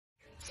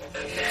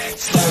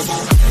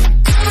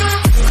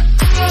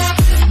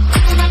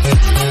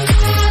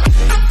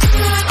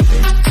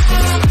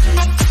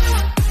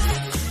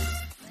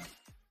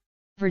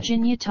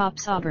Virginia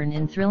tops Auburn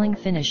in thrilling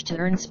finish to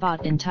earn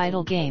spot in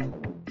title game.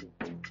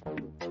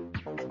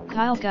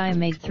 Kyle Guy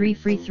made 3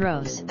 free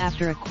throws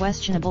after a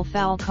questionable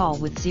foul call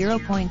with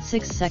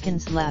 0.6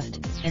 seconds left,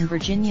 and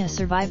Virginia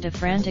survived a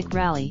frantic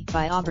rally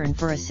by Auburn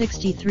for a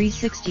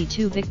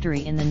 63-62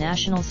 victory in the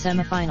national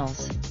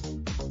semifinals.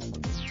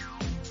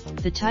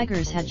 The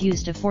Tigers had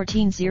used a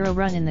 14-0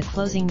 run in the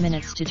closing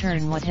minutes to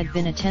turn what had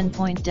been a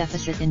 10-point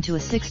deficit into a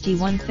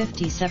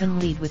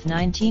 61-57 lead with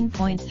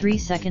 19.3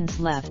 seconds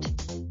left.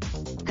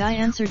 Guy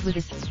answered with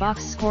a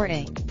box score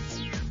A.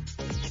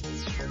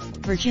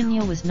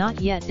 Virginia was not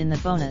yet in the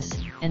bonus,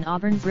 and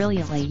Auburn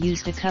brilliantly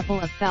used a couple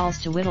of fouls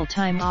to whittle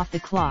time off the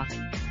clock.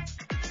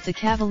 The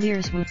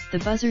Cavaliers won. The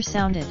buzzer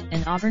sounded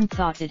and Auburn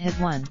thought it had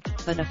won,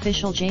 but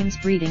official James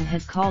Breeding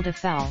had called a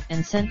foul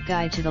and sent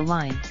Guy to the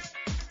line.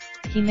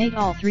 He made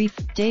all 3.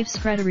 Dave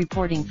Scretta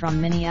reporting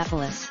from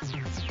Minneapolis.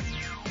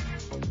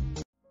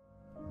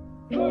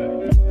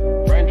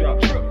 Raindrop,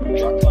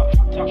 drop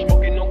top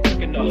smoking, no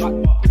cooking the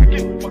hot pot.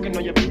 Fucking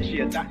on your bitch,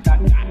 yeah,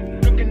 that.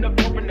 Looking up,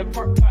 open the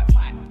park pot.